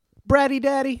Bratty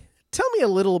Daddy, tell me a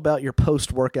little about your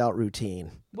post-workout routine.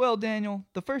 Well, Daniel,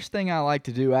 the first thing I like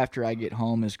to do after I get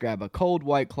home is grab a cold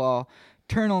White Claw,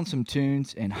 turn on some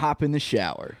tunes, and hop in the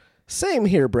shower. Same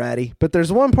here, Bratty, but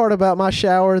there's one part about my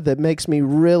shower that makes me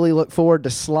really look forward to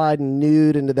sliding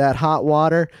nude into that hot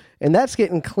water, and that's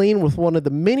getting clean with one of the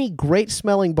many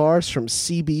great-smelling bars from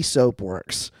CB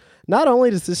Soapworks. Not only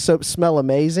does this soap smell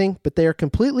amazing, but they are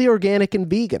completely organic and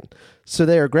vegan. So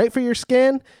they are great for your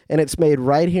skin, and it's made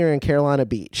right here in Carolina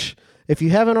Beach. If you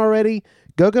haven't already,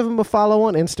 go give them a follow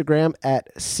on Instagram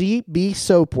at CB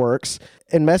Soapworks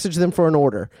and message them for an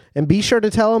order. And be sure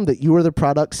to tell them that you or the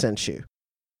product sent you.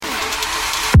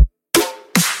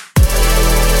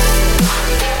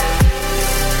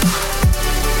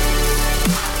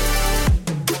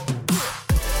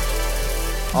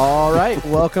 All right,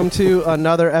 welcome to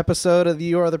another episode of the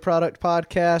You Are the Product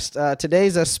podcast.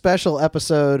 Today's a special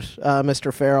episode,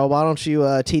 Mr. Farrell. Why don't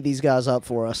you tee these guys up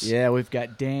for us? Yeah, we've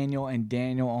got Daniel and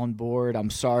Daniel on board. I'm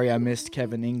sorry I missed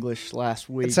Kevin English last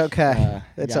week. It's okay.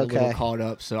 It's got okay. a little caught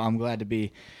up, so I'm glad to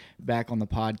be back on the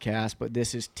podcast. But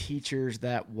this is Teachers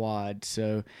That WOD,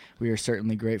 so we are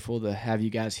certainly grateful to have you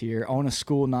guys here on a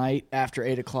school night after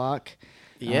 8 o'clock.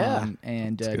 Yeah.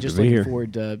 And just looking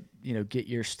forward to get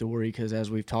your story, because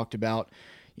as we've talked about,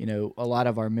 a lot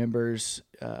of our members,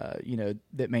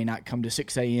 that may not come to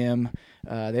 6 a.m.,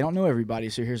 they don't know everybody.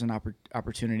 So here's an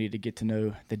opportunity to get to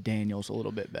know the Daniels a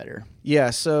little bit better. Yeah,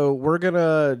 so we're going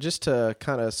to, just to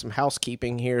kind of some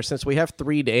housekeeping here, since we have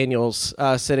 3 Daniels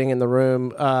sitting in the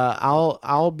room,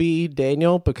 I'll be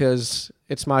Daniel because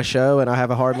it's my show and I have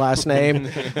a hard last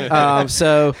name.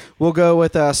 So we'll go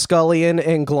with Scullion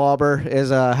and Glauber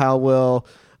is how we'll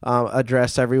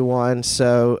address everyone.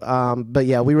 So, but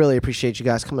yeah, we really appreciate you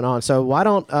guys coming on. So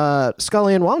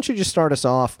Scullion, why don't you just start us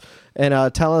off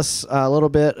and tell us a little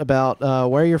bit about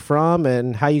where you're from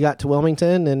and how you got to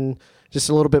Wilmington, and just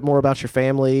a little bit more about your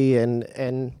family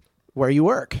and where you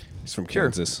work. He's from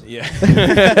Kansas. Yeah.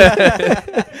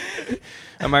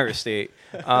 I'm Irish State.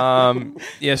 So I'm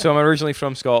originally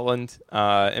from Scotland,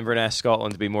 Inverness,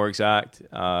 Scotland to be more exact.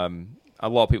 A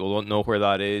lot of people don't know where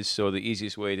that is, so the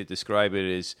easiest way to describe it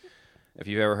is if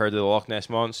you've ever heard of the Loch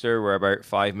Ness Monster, we're about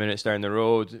 5 minutes down the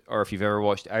road, or if you've ever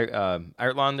watched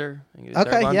Outlander. Okay,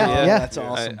 Outlander? yeah. That's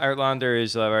awesome. Outlander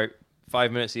is about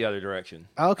 5 minutes the other direction.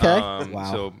 Okay.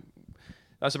 Wow. So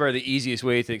that's about the easiest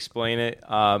way to explain it.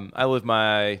 I lived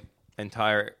my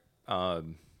entire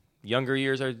younger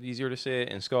years, are easier to say,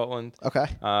 in Scotland. Okay.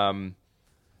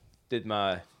 Did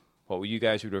my what you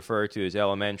guys would refer to as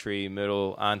elementary,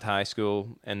 middle, and high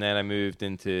school, and then I moved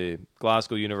into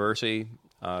Glasgow University,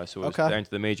 so I was down to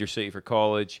the major city for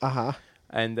college.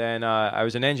 And then I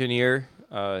was an engineer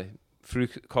through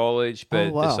college,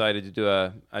 but decided to do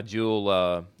a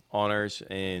dual honors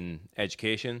in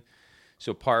education.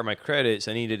 So part of my credits,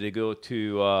 I needed to go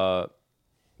to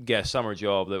get a summer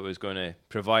job that was going to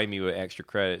provide me with extra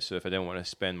credits, so if I didn't want to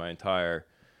spend my entire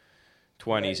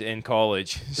 20s in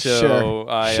college. So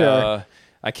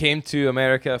I came to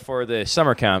America for the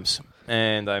summer camps,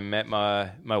 and I met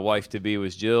my wife-to-be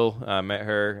was Jill. I met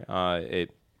her at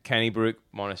Kennybrook,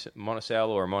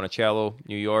 Monticello,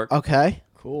 New York. Okay.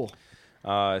 Cool.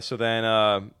 So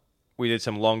then we did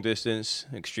some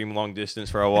extreme long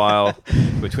distance for a while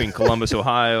between Columbus,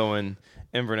 Ohio and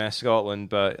Inverness, Scotland,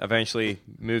 but eventually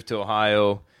moved to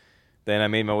Ohio. Then I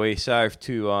made my way south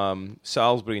to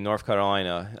Salisbury, North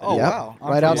Carolina. Oh, wow.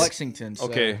 I'm right from out Lexington. So,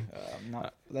 okay.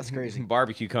 That's crazy.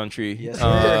 Barbecue country. Yes,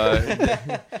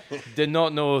 sir. Did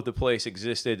not know the place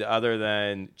existed other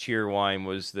than Cheerwine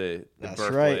was the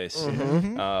birthplace. Right.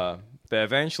 Mm-hmm. But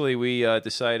eventually we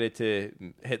decided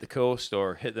to hit the coast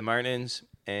or hit the mountains,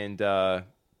 and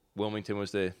Wilmington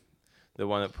was the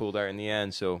one that pulled out in the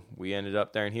end. So we ended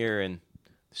up down here, and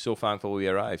so thankful we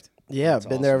arrived. Yeah, I've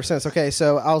been there ever since. Okay,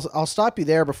 so I'll stop you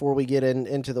there before we get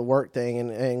into the work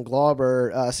thing. And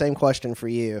Glauber, same question for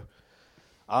you.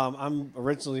 I'm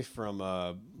originally from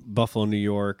Buffalo, New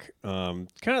York. Kind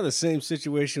of the same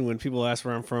situation. When people ask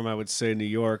where I'm from, I would say New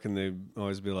York, and they'd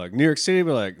always be like, New York City? I'd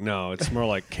be like, no, it's more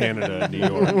like Canada, New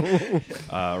York.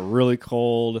 Really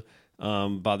cold.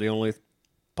 About the only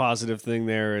positive thing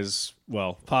there is,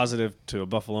 well, positive to a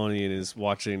Buffalonian is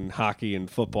watching hockey and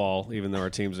football, even though our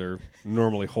teams are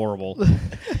normally horrible.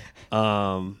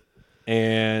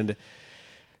 And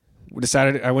we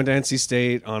decided, I went to NC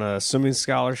State on a swimming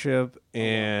scholarship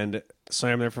and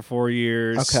swam there for 4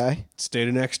 years. Okay. Stayed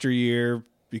an extra year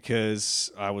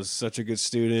because I was such a good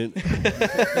student.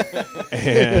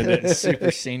 And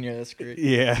super senior. That's great.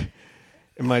 yeah.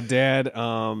 And my dad,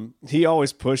 he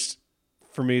always pushed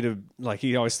for me to, like,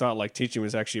 he always thought, like, teaching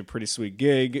was actually a pretty sweet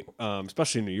gig,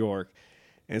 especially in New York.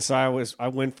 And so I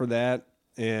went for that,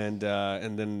 and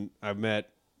then I met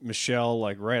Michelle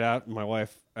like right out, my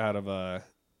wife out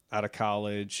of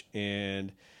college,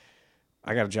 and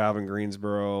I got a job in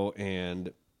Greensboro,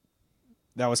 and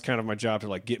that was kind of my job to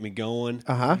like get me going.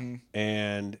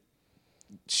 And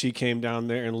she came down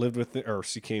there and lived with or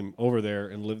she came over there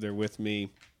and lived there with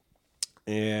me,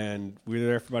 and we were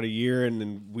there for about a year, and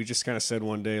then we just kind of said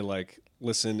one day, like,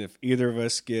 listen, if either of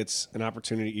us gets an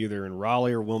opportunity either in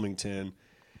Raleigh or Wilmington,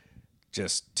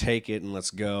 just take it and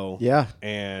let's go. Yeah.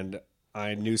 And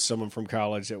I knew someone from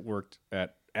college that worked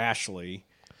at Ashley,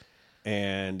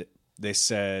 and they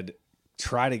said,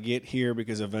 try to get here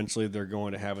because eventually they're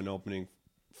going to have an opening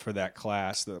for that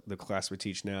class, the class we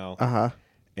teach now.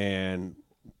 And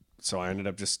so I ended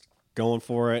up just going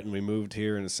for it, and we moved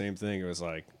here, and the same thing. It was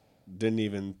like, didn't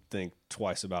even think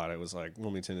twice about it. It was like,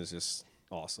 Wilmington is just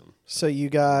awesome. So you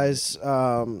guys,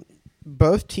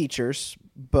 both teachers,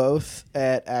 both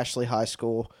at Ashley High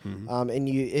School,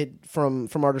 and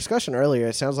from our discussion earlier,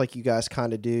 it sounds like you guys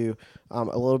kind of do a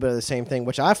little bit of the same thing,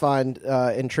 which I find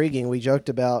intriguing. We joked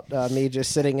about me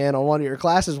just sitting in on one of your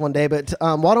classes one day, but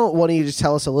why don't you just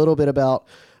tell us a little bit about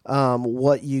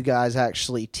what you guys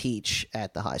actually teach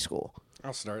at the high school?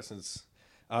 I'll start since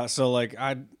so like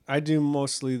I do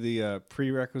mostly the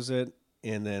prerequisite,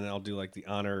 and then I'll do like the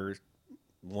honor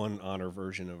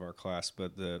version of our class.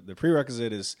 But the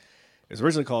prerequisite is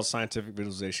originally called scientific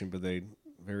visualization, but they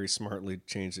very smartly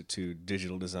changed it to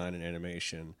digital design and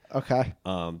animation. Okay.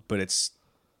 But it's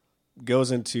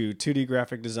goes into 2D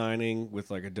graphic designing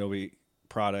with like Adobe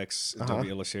products, Adobe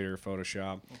Illustrator,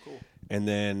 Photoshop. Oh, cool. And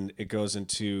then it goes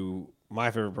into my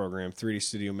favorite program, 3D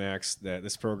Studio Max. That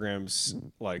this program's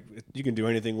like, you can do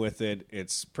anything with it.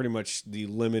 It's pretty much the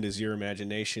limit is your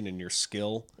imagination and your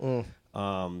skill.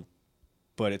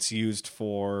 But it's used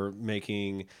for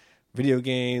making video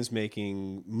games,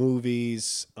 making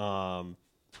movies,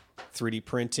 3D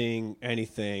printing,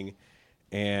 anything.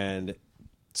 And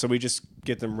so we just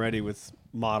get them ready with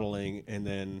modeling, and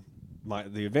then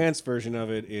the advanced version of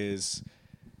it is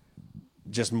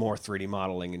just more 3D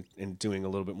modeling and doing a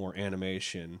little bit more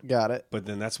animation. Got it. But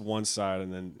then that's one side,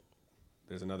 and then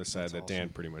there's another side that Dan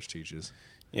pretty much teaches.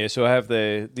 Yeah, so I have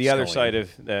the other side of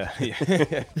the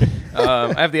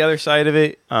I have the other side of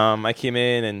it. I came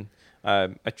in and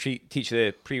I teach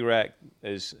the prereq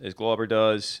as Glauber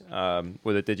does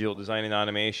with a digital design and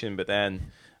animation, but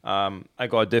then I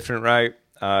go a different route.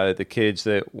 The kids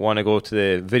that want to go to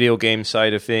the video game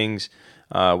side of things,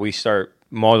 we start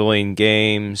modeling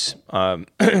games,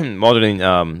 modeling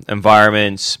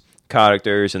environments,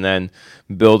 characters, and then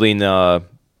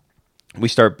we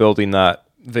start building that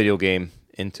video game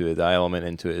into it, the element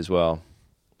into it as well.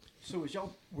 So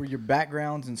were your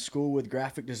backgrounds in school with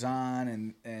graphic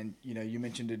design and you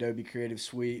mentioned Adobe Creative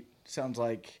Suite? Sounds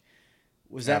like,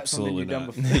 was that Absolutely something you've done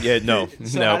not. before? Yeah, no.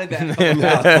 So no. how did that come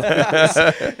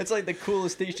about? It's like the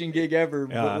coolest teaching gig ever,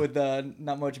 Yeah. but with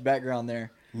not much background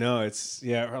there. No,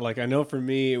 like I know for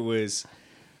me it was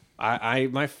my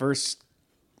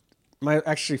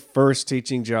actually first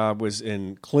teaching job was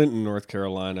in Clinton, North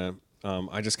Carolina.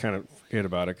 I just kind of forget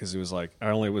about it because it was like I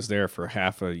only was there for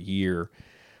half a year,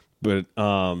 but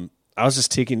I was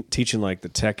just teaching like the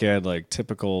tech ed, like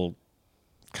typical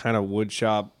kind of wood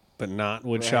shop, but not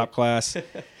wood shop class.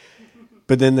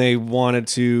 But then they wanted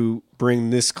to bring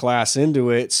this class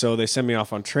into it, so they sent me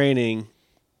off on training.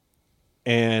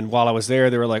 And while I was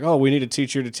there, they were like, "Oh, we need a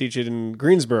teacher to teach it in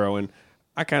Greensboro," and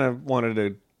I kind of wanted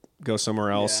to go somewhere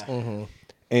else. Yeah. Mm-hmm.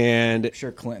 And I'm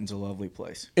sure Clinton's a lovely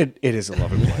place. It is a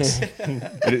lovely place.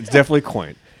 It's definitely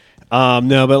quaint.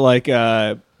 No, but like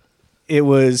it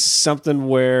was something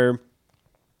where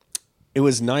it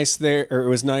was nice there, or it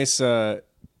was nice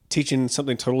teaching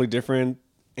something totally different,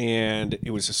 and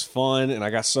it was just fun, and I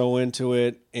got so into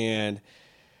it. And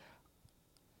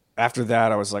after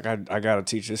that, I was like, I got to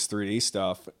teach this 3D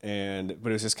stuff,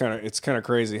 but it's just it's kind of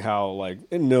crazy how like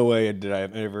in no way did I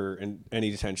have ever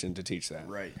any intention to teach that.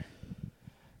 Right.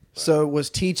 So was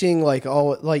teaching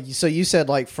so you said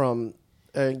like from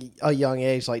a young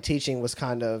age, like teaching was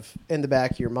kind of in the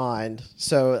back of your mind.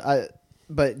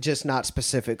 But just not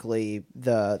specifically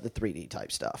the 3D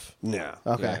type stuff. No.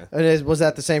 Okay. Yeah. And was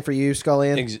that the same for you,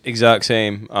 Scullion? Exact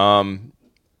same.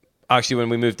 Actually, when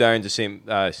we moved down to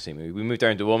we moved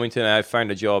down to Wilmington, I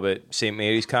found a job at St.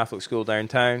 Mary's Catholic School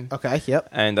downtown. Okay. Yep.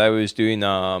 And I was doing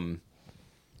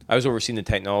I was overseeing the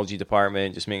technology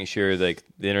department, just making sure like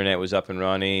the internet was up and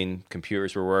running,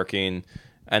 computers were working.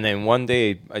 And then one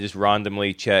day I just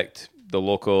randomly checked the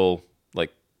local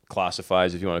like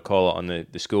classifieds, if you want to call it, on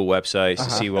the school websites to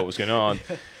see what was going on.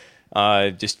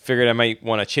 Just figured I might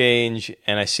want to change,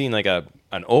 and I seen like a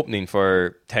an opening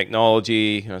for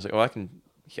technology. And I was like, well,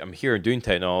 I'm here doing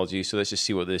technology, so let's just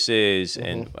see what this is.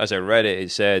 And as I read it,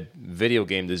 it said video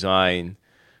game design,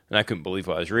 and I couldn't believe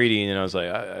what I was reading. And I was like,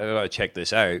 I gotta check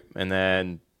this out. And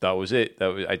then that was it.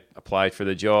 I applied for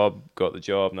the job, got the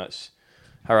job, and that's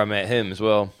how I met him as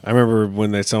well. I remember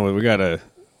when they told me we got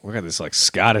this like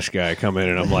Scottish guy come in,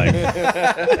 and I'm like,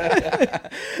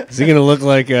 is he gonna look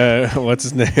like what's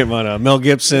his name on Mel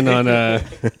Gibson on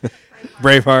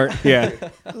Braveheart? Yeah.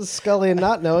 Scullion,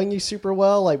 not knowing you super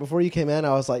well, like before you came in,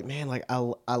 I was like, man, like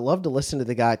I love to listen to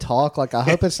the guy talk. Like I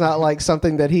hope it's not like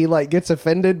something that he like gets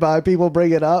offended by people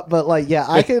bring it up. But like, yeah,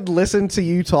 I could listen to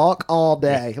you talk all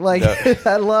day. Like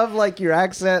I love like your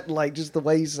accent and like just the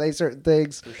way you say certain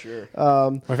things. For sure.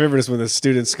 My favorite is when the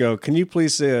students go, "Can you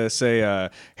please say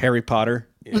Harry Potter?"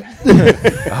 Yeah.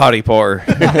 Harry Potter.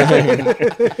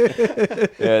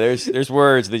 Yeah, there's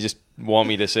words they just want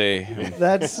me to say.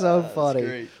 That's so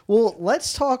funny. Well,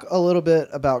 let's talk a little bit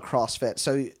about CrossFit.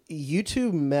 So you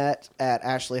two met at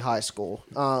Ashley High School.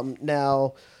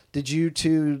 Now, did you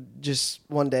two just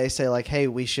one day say like, "Hey,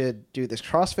 we should do this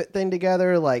CrossFit thing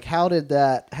together"? Like, how did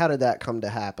that come to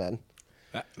happen?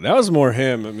 That was more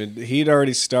him. I mean, he'd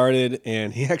already started,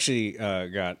 and he actually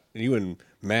you and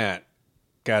Matt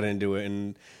got into it,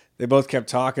 and they both kept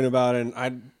talking about it.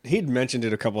 And he'd mentioned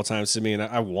it a couple of times to me, and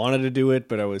I wanted to do it,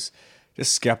 but I was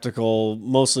just skeptical,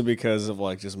 mostly because of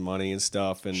like just money and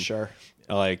stuff. And sure,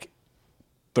 like,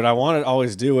 but I wanted to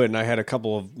always do it. And I had a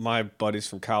couple of my buddies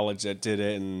from college that did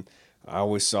it, and I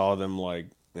always saw them like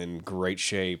in great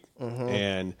shape.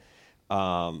 And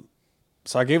so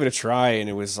I gave it a try, and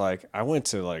it was like I went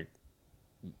to like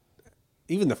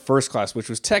even the first class, which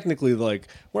was technically like,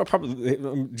 well,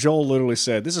 probably Joel literally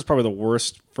said, this is probably the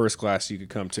worst first class you could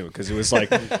come to, because it was like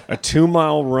a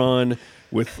 2-mile run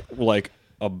with like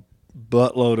a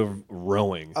buttload of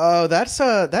rowing. Oh, that's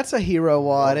a hero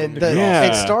WOD.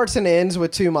 It starts and ends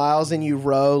with 2 miles, and you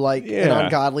row like an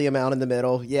ungodly amount in the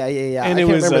middle. Yeah. And I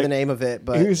can't remember like, the name of it,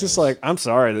 but he was just like, "I'm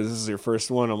sorry, this is your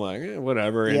first one." I'm like,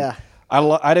 whatever. And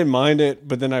I didn't mind it,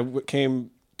 but then I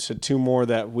came to 2 more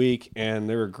that week, and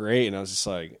they were great. And I was just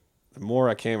like, the more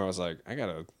I came, I was like, I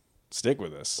gotta stick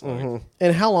with this. Like,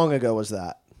 and how long ago was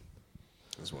that?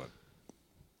 It was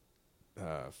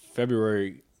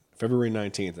February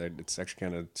 19th. It's actually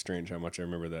kind of strange how much I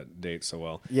remember that date so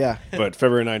well. Yeah. But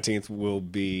February 19th will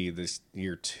be this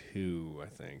year 2, I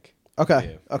think.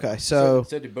 Okay. Yeah. Okay. So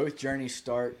did both journeys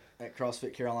start at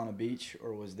CrossFit Carolina Beach,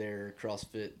 or was there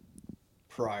CrossFit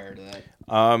prior to that?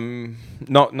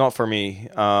 Not for me.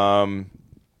 Or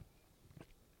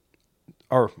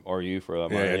you for that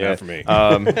matter. Yeah, not for me.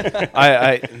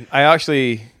 I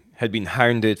actually had been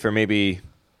hounded for maybe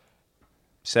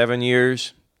 7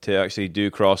 years to actually do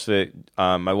CrossFit.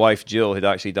 My wife Jill had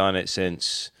actually done it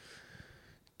since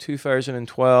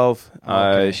 2012.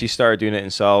 Okay. She started doing it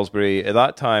in Salisbury. At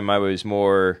that time, I was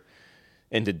more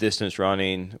into distance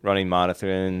running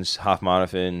marathons, half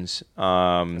marathons.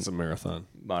 It's a marathon.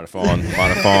 Marathon.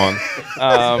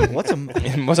 What's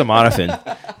a marathon?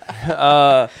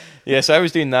 Yes, I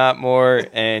was doing that more,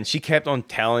 and she kept on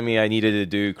telling me I needed to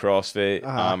do CrossFit.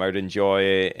 I would enjoy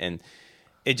it, and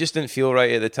it just didn't feel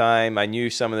right at the time. I knew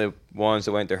some of the ones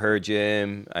that went to her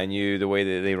gym. I knew the way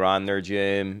that they ran their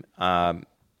gym.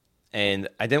 And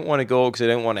I didn't want to go because I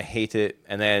didn't want to hate it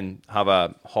and then have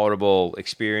a horrible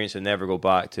experience and never go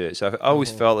back to it. So I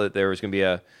always felt that there was going to be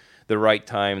the right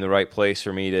time, the right place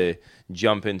for me to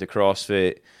jump into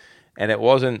CrossFit. And it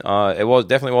wasn't.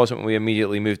 Definitely wasn't when we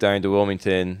immediately moved down to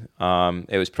Wilmington.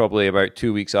 It was probably about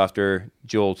 2 weeks after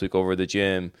Joel took over the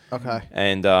gym. Okay.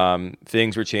 And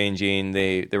things were changing.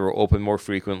 They were open more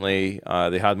frequently.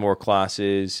 They had more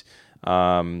classes.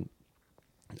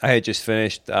 I had just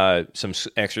finished some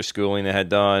extra schooling I had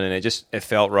done, and it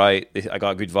felt right. I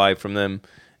got a good vibe from them,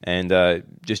 and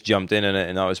just jumped in it.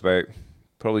 And that was about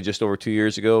probably just over 2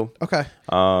 years ago. Okay.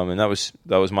 And that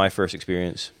was my first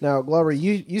experience. Now, Glauber,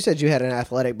 you said you had an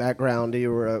athletic background.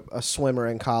 You were a swimmer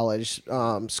in college.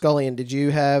 Scullion, did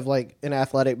you have like an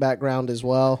athletic background as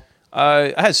well?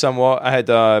 I had somewhat.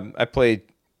 I played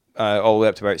all the way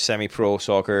up to about semi-pro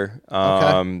soccer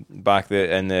back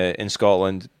in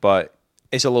Scotland, but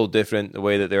it's a little different the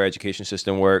way that their education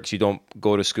system works. You don't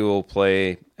go to school,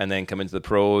 play, and then come into the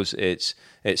pros. It's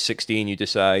 16. You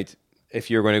decide if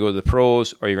you're going to go to the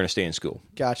pros or you're going to stay in school.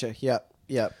 Gotcha. Yep.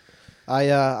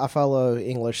 I follow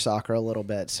English soccer a little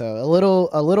bit, so a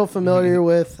little familiar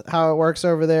with how it works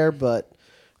over there. But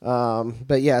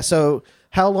yeah. So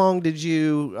how long did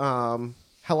you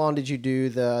do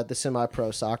the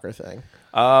semi-pro soccer thing?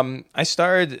 I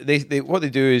started. What they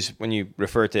do is when you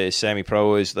refer to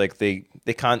semi-pro is like they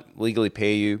they can't legally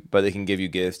pay you, but they can give you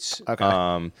gifts.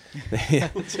 Okay.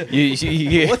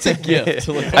 What's a gift?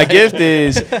 A gift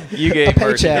is you get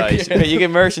paycheck. merchandise. You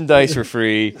get merchandise for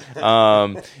free,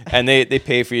 and they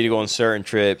pay for you to go on certain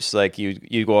trips. Like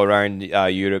you go around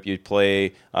Europe, you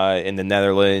play in the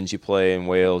Netherlands, you play in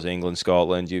Wales, England,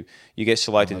 Scotland. You get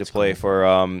selected to play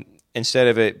for. Instead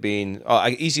of it being,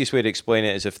 easiest way to explain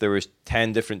it is if there was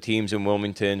 10 different teams in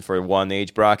Wilmington for one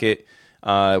age bracket.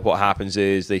 What happens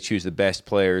is they choose the best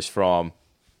players from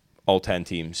all 10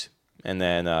 teams, and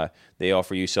then they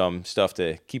offer you some stuff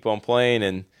to keep on playing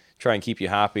and try and keep you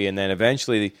happy. And then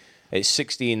eventually, at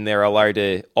 16, they're allowed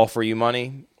to offer you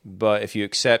money, but if you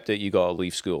accept it, you got to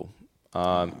leave school.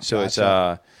 So it's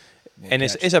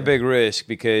it's a big risk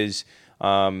because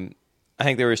I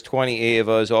think there was 28 of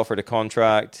us offered a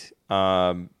contract.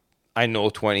 I know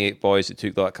 28 boys that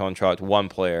took that contract. One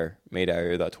player made it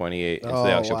out of that 28 into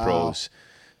the actual pros.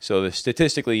 So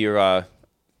statistically, you're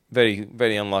very,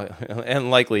 very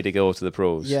unlikely to go to the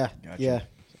pros. Yeah, Gotcha. yeah.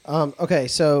 Okay,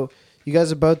 so you guys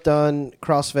have both done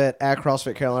CrossFit at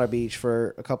CrossFit Carolina Beach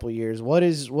for a couple of years. What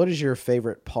is your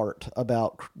favorite part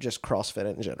about just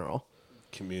CrossFit in general?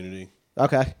 Community.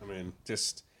 Okay. I mean,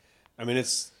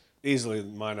 it's easily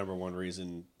my number one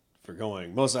reason for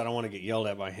going. Mostly I don't want to get yelled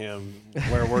at by him.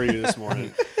 Where were you this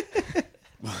morning?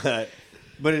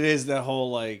 But it is that whole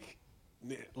like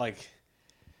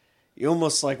you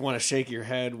almost like want to shake your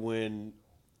head when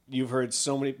you've heard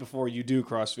so many before you do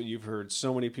CrossFit. You've heard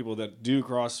so many people that do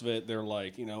CrossFit. They're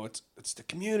like, it's the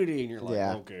community, and you're like,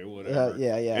 okay, whatever.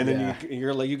 Yeah. And then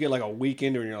you're like, you get like a week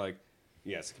into it, and you're like,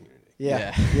 yeah, it's the community.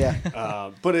 Yeah.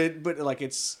 But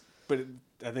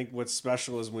I think what's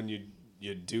special is when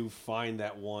you do find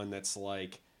that one that's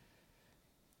like,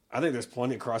 I think there's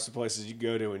plenty of CrossFit places you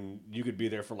go to and you could be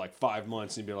there for like 5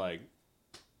 months and be like,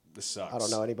 this sucks. I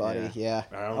don't know anybody. Yeah.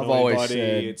 I've always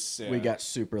said we got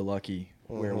super lucky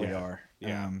where we are.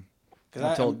 Yeah.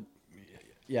 I've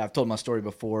told my story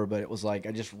before, but it was like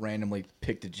I just randomly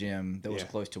picked a gym that was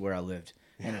close to where I lived,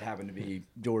 and it happened to be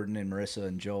Jordan and Marissa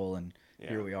and Joel, and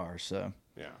here we are. So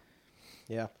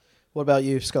yeah. What about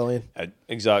you, Scullion?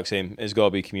 Exact same. It's got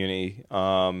to be community.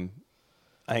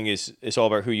 I think it's all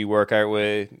about who you work out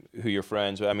with, who you're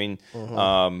friends with. I mean,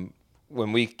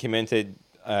 when we came into,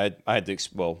 I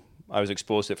was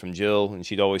exposed to it from Jill, and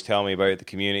she'd always tell me about the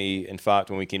community. In fact,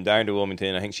 when we came down to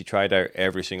Wilmington, I think she tried out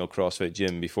every single CrossFit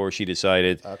gym before she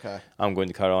decided, I'm going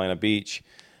to Carolina Beach.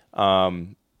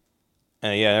 And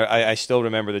I still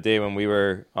remember the day when we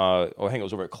were, I think it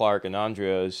was over at Clark and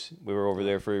Andrea's. We were over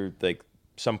there for like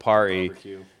some party,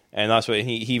 barbecue. And that's what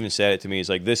he even said it to me. He's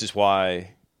like, this is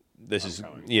why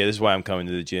I'm coming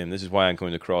to the gym. This is why I'm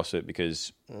coming to CrossFit,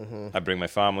 because I bring my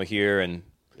family here, and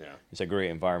it's a great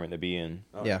environment to be in.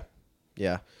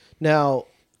 Yeah. Now,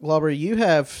 Glauber, you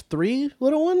have 3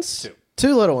 little ones? 2.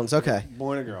 2 little ones. Okay.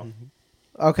 Boy and a girl.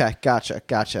 Okay.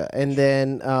 Gotcha. And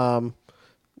then,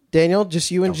 Daniel,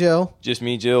 just you and Jill. Just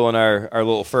me, Jill, and our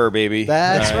little fur baby.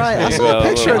 That's right. I saw a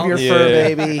picture of your fur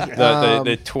baby.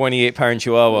 The 28-pound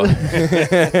Chihuahua.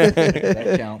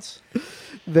 that counts.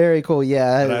 Very cool.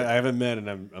 Yeah. But I haven't met, and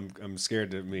I'm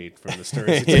scared to meet from the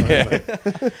stories.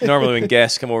 Normally, when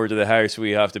guests come over to the house,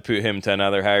 we have to put him to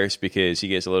another house because he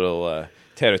gets a little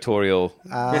territorial.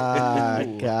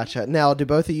 Gotcha. Now, do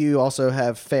both of you also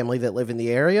have family that live in the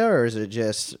area, or is it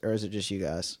just you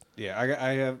guys? Yeah,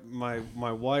 I have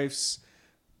my wife's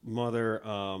mother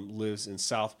lives in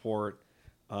Southport,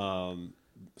 so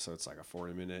it's like a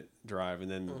 40-minute drive,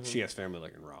 and then she has family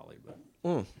like in Raleigh, but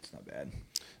It's not bad.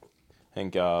 I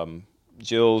think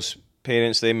Jill's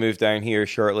parents, they moved down here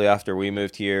shortly after we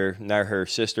moved here. Now her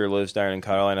sister lives down in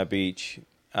Carolina Beach,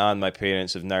 and my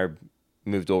parents have now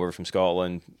moved over from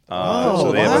Scotland.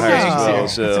 So they have a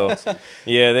house as well. So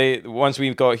they once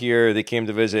we got here, they came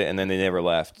to visit, and then they never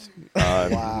left.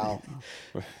 Wow.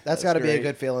 That's got to be a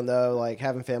good feeling, though, like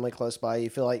having family close by. You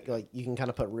feel like you can kind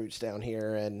of put roots down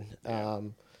here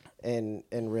and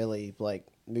really like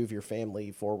move your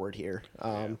family forward here.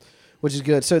 Which is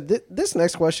good. So this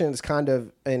next question is kind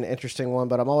of an interesting one,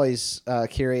 but I'm always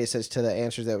curious as to the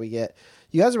answers that we get.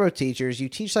 You guys are both teachers. You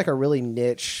teach like a really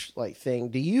niche like thing.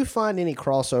 Do you find any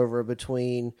crossover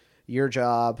between your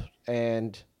job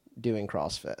and doing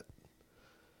CrossFit?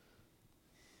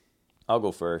 I'll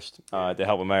go first to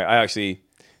help him out. I actually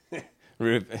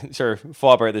sort of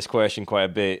flop out this question quite a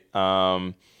bit.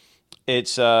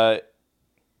 It's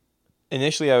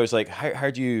initially I was like, how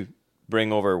do you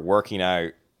bring over working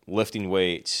out, lifting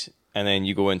weights, and then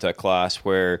you go into a class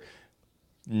where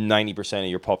 90% of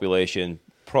your population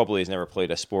probably has never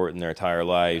played a sport in their entire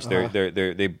lives.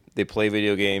 They play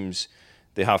video games,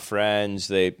 they have friends.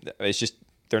 It's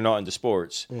they're not into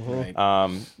sports. Right.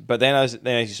 But then as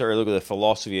you start to look at the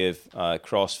philosophy of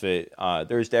CrossFit,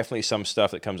 there's definitely some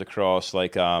stuff that comes across,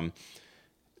 like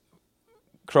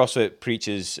CrossFit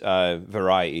preaches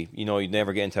variety. You know, you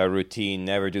never get into a routine,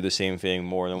 never do the same thing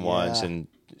more than once,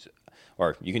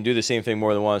 or you can do the same thing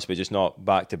more than once, but just not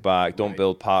back to back. Don't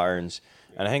build patterns.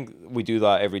 And I think we do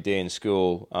that every day in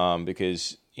school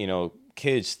because, you know,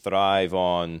 kids thrive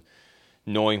on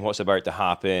knowing what's about to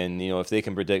happen. You know, if they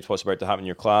can predict what's about to happen in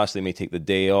your class, they may take the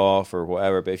day off or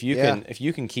whatever. But if you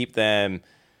can keep them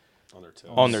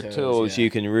on their toes,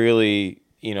 you can really,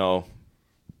 you know,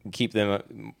 keep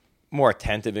them more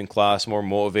attentive in class, more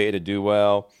motivated to do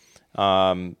well,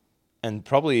 and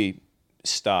probably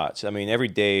stats. I mean, every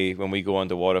day when we go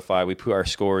onto Wodify, we put our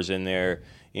scores in there.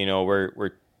 You know,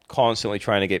 we're constantly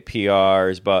trying to get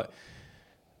PRs, but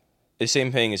the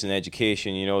same thing as in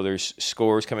education. You know, there's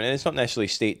scores coming in. It's not necessarily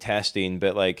state testing,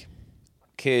 but like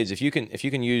kids, if you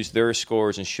can use their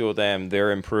scores and show them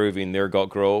they're improving, they've got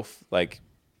growth, like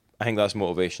I think that's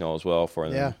motivational as well for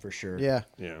them. Yeah, for sure. Yeah.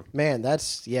 Man,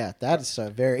 that's a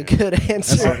very Yeah. good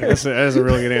answer. That's a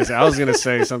really good answer. I was going to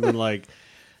say something like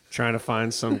trying to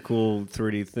find some cool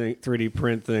 3D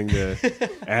print thing to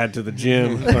add to the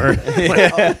gym, or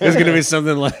it's going to be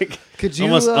something like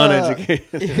almost uneducated.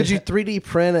 Could you 3D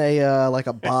print a like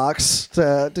a box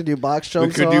to do box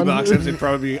jumps? We could do box jumps. It'd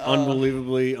probably be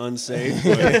unbelievably unsafe,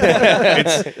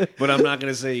 but I'm not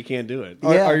going to say you can't do it.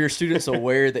 Are your students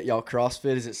aware that y'all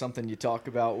CrossFit? Is it something you talk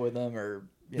about with them or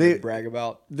they brag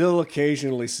about? They'll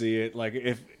occasionally see it, like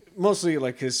mostly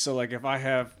like if I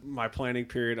have my planning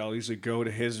period, I'll usually go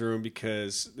to his room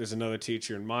because there's another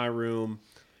teacher in my room,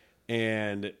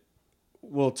 and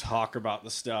we'll talk about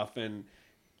the stuff. And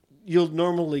you'll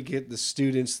normally get the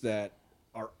students that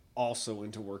are also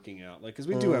into working out, like because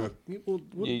we do have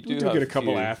we do get a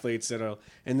couple athletes and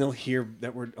they'll hear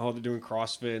that they're doing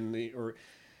CrossFit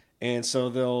and so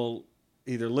they'll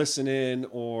either listen in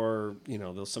or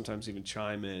they'll sometimes even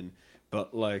chime in,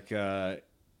 but like.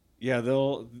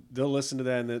 They'll listen to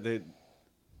that, and they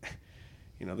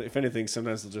if anything,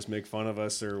 sometimes they'll just make fun of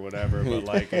us or whatever. But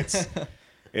like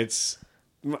it's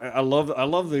I love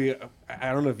the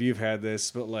I don't know if you've had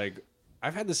this, but like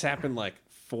I've had this happen like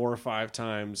 4 or 5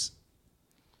 times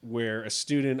where a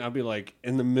student, I'll be like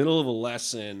in the middle of a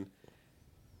lesson,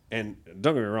 and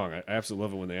don't get me wrong, I absolutely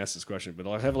love it when they ask this question, but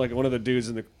I'll have like one of the dudes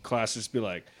in the class just be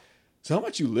like, "So how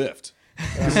much you lift?"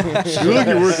 You look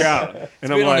at work out, and it's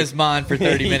been on his mind for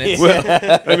 30 minutes. Well,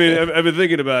 I mean, I've been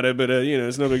thinking about it, but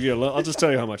it's no big deal. I'll just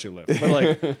tell you how much you lift. But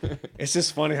like, it's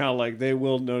just funny how like they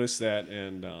will notice that,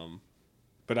 and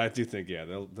but I do think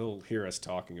they'll hear us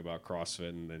talking about CrossFit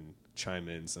and then chime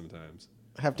in sometimes.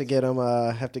 Have to get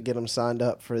them signed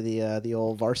up for the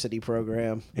old varsity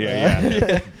program.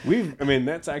 Yeah.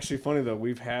 That's actually funny though.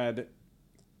 We've had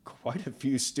quite a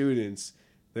few students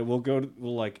that we'll go to,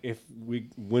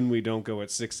 when we don't go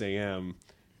at 6 a.m.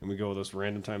 and we go those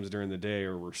random times during the day,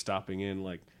 or we're stopping in,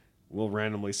 like we'll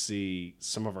randomly see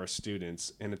some of our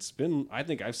students, and it's been, I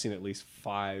think I've seen at least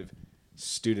 5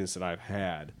 students that I've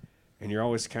had, and you're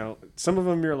always some of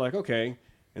them you're like, okay,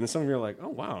 and then some of them you're like, oh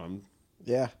wow, I'm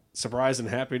surprised and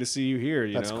happy to see you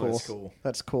here. That's cool.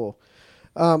 That's cool.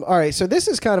 All right, so this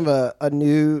is kind of a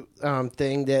new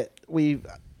thing that we've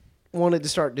wanted to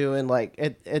start doing, like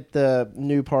at the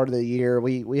new part of the year.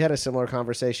 We had a similar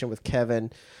conversation with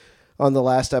Kevin on the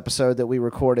last episode that we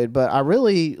recorded, but I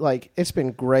really it's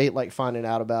been great finding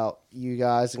out about you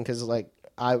guys, and because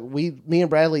me and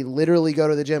Bradley literally go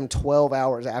to the gym 12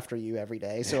 hours after you every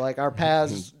day, so our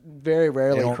paths very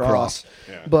rarely cross.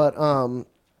 Yeah. But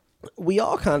we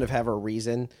all kind of have a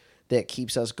reason that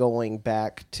keeps us going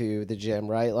back to the gym,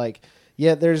 right?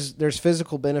 There's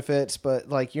physical benefits,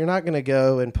 but you're not going to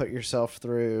go and put yourself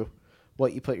through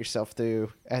what you put yourself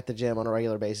through at the gym on a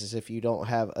regular basis if you don't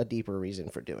have a deeper reason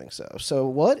for doing so. So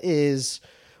what is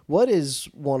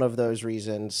one of those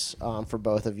reasons for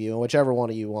both of you, and whichever one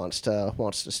of you wants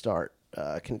to start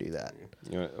can do that.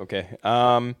 Okay.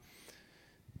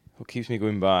 What keeps me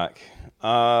going back?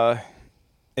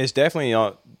 It's definitely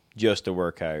not just a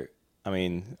workout. I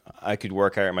mean, I could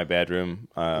work out in my bedroom.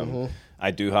 I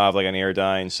do have an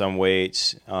Airdyne, some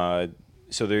weights.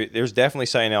 So there's definitely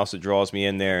something else that draws me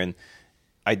in there. And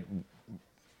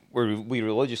we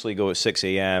religiously go at 6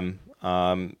 a.m.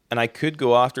 And I could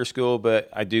go after school, but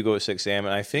I do go at 6 a.m.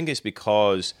 And I think it's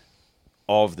because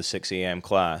of the 6 a.m.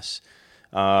 class.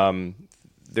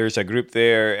 There's a group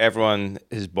there. Everyone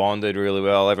is bonded really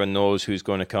well. Everyone knows who's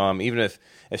going to come. Even if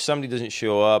somebody doesn't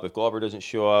show up, if Glauber doesn't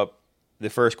show up, the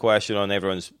first question on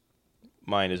everyone's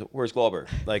mind is, where's Glauber?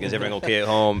 Is everything okay at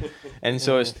home? And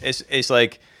so it's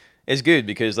like it's good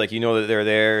because like you know that they're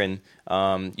there and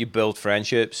you build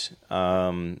friendships.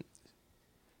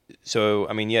 So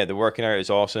I mean, yeah, the working out is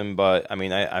awesome, but I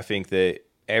mean, I think that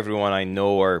everyone I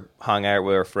know or hung out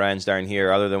with our friends down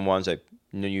here, other than ones I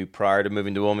knew prior to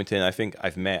moving to Wilmington, I think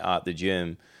I've met at the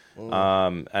gym.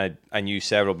 I knew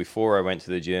several before I went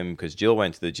to the gym because Jill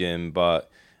went to the gym, but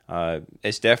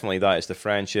it's definitely that. It's the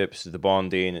friendships, the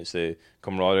bonding, it's the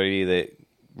camaraderie that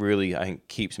really, I think,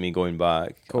 keeps me going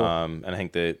back. Cool. And I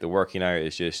think the working out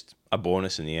is just a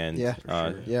bonus in the end. Yeah,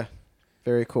 sure. Yeah,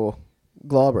 very cool.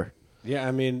 Glauber. Yeah,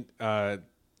 I mean,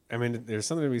 there's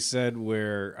something to be said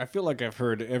where I feel like I've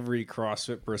heard every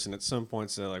CrossFit person at some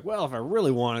point say, like, well, if I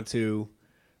really wanted to,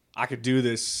 I could do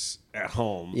this at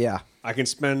home. Yeah. I can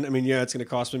spend, it's going to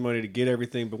cost me money to get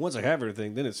everything, but once I have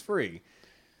everything, then it's free.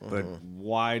 But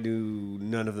why do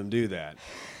none of them do that?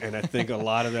 And I think a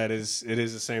lot of that is the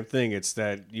same thing. It's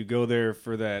that you go there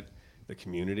for the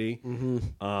community.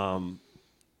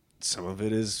 Some of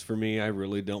it is for me. I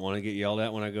really don't want to get yelled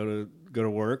at when I go to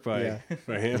work by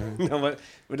him. No, but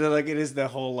like it is the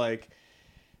whole like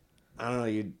I don't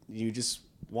know. You just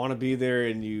want to be there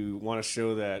and you want to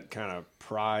show that kind of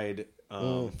pride.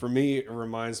 For me, it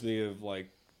reminds me of like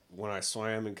when I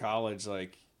swam in college.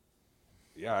 Like,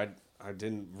 yeah, I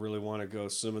didn't really want to go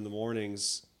swim in the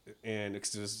mornings, and it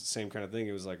was the same kind of thing.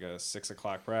 It was like a 6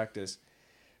 o'clock practice,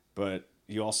 but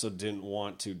you also didn't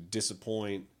want to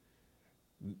disappoint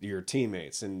your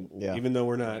teammates. And even though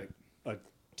we're not a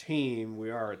team,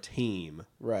 we are a team.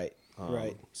 Right.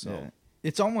 Right. So yeah.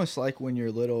 It's almost like when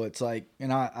you're little, it's like,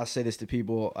 and I say this to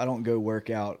people, I don't go work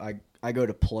out. I go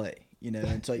to play,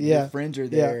 it's like your friends are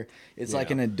there. Yeah. It's like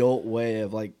an adult way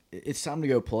of like, it's time to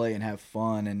go play and have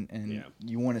fun. And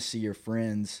you want to see your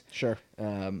friends. Sure.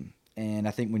 And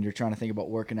I think when you're trying to think about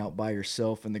working out by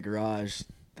yourself in the garage,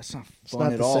 that's not it's fun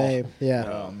not at the all. Same.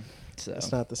 Yeah. So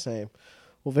it's not the same.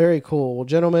 Well, very cool. Well,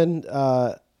 gentlemen,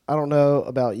 I don't know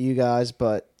about you guys,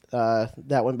 but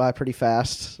that went by pretty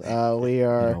fast. We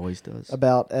are it always does.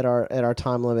 About at our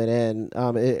time limit in.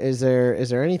 Is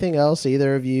there anything else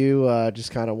either of you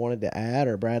just kind of wanted to add,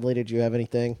 or Bradley, did you have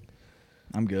anything?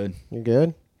 I'm good. You're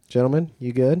good, gentlemen.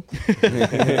 You good?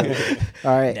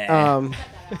 All right. Nah.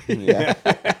 Yeah.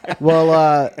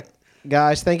 Well,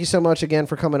 guys, thank you so much again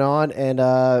for coming on,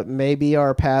 and maybe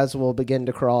our paths will begin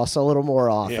to cross a little more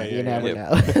often. You never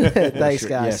know. Thanks,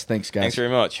 guys. Yes, thanks, guys. Thanks very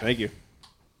much. Thank you.